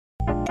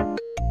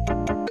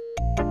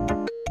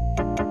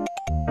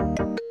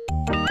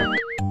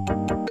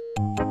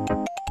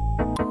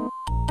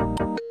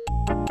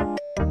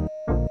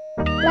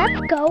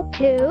Let's go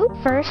to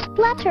first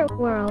letter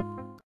world.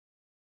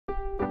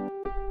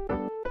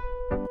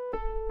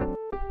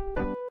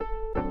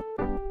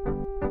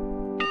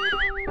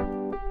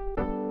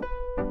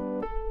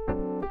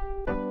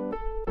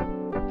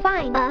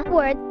 Find a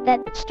word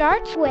that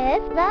starts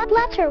with the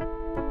letter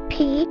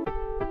P.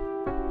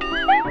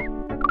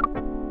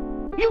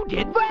 You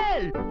did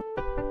well!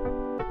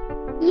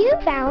 You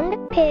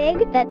found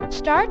pig that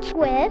starts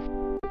with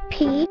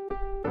P.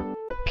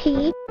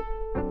 P.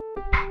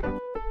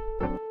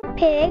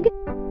 Pig.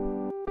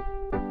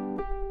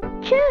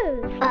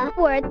 Choose a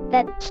word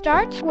that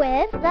starts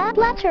with the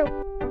letter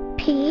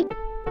P.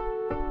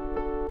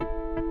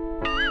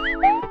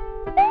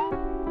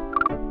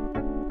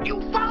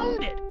 You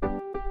found it!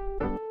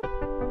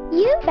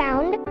 You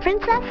found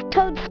Princess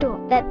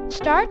Toadstool that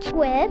starts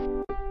with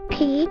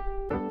P.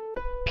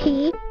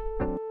 P.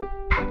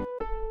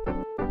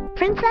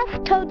 Princess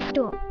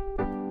Toadstool.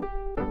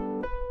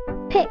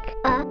 Pick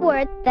a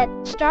word that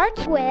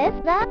starts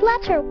with the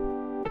letter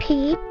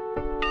P.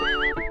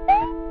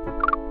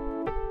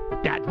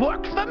 That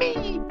works for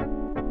me!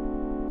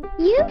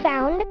 You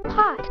found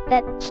pot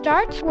that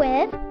starts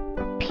with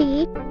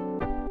P.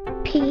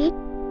 P.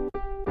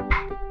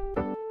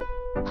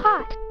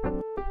 Pot.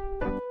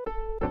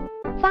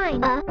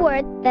 Find a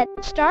word that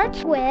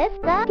starts with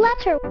the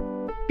letter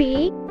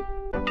B.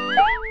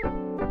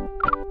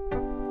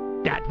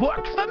 That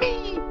works for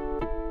me!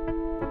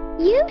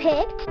 You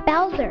picked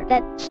Bowser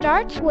that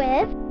starts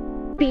with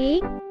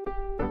B.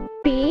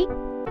 B.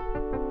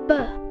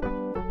 B.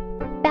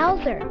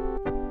 Bowser.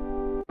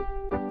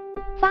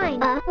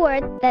 Find a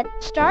word that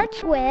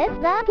starts with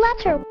the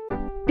letter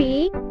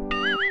B.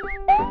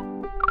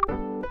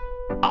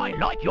 I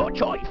like your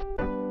choice!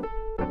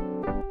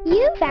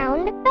 You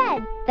found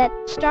bed that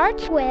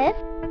starts with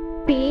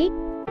B.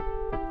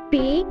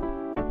 B.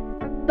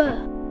 B.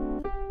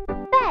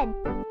 Bed.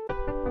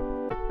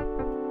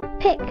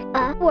 Pick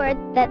a word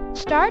that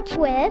starts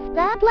with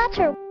the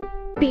letter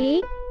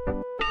B.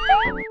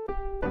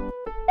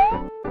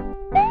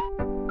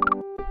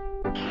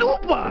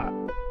 Super!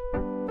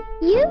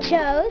 You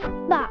chose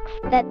box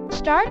that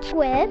starts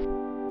with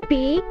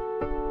B.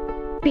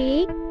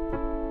 B.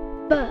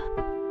 B.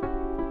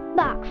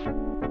 Box.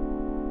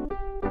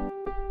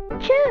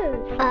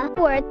 Choose a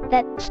word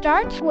that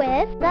starts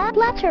with the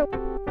letter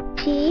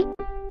T.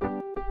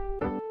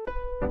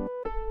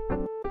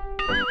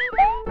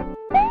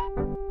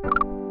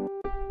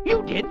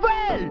 You did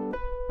well!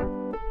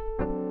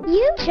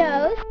 You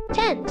chose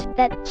tent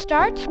that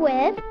starts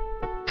with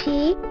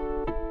T.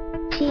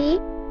 T.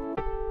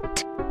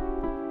 T.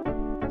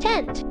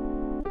 Tent.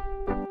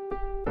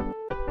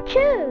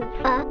 Choose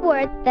a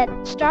word that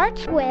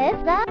starts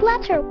with the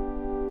letter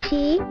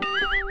T.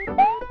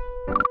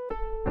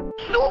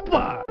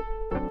 Super!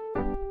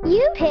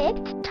 You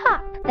picked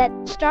top that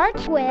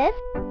starts with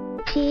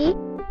T.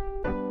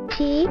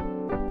 T.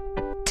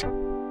 T.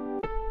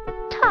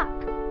 Top.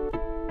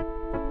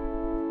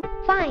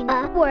 Find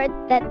a word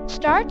that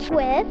starts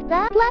with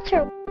the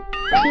letter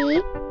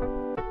T.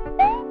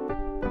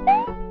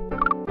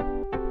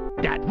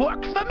 That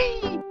works for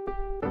me!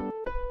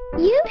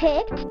 You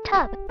picked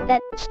tub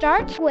that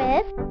starts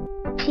with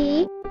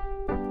T.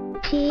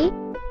 T. T.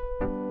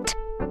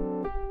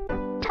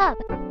 Tub.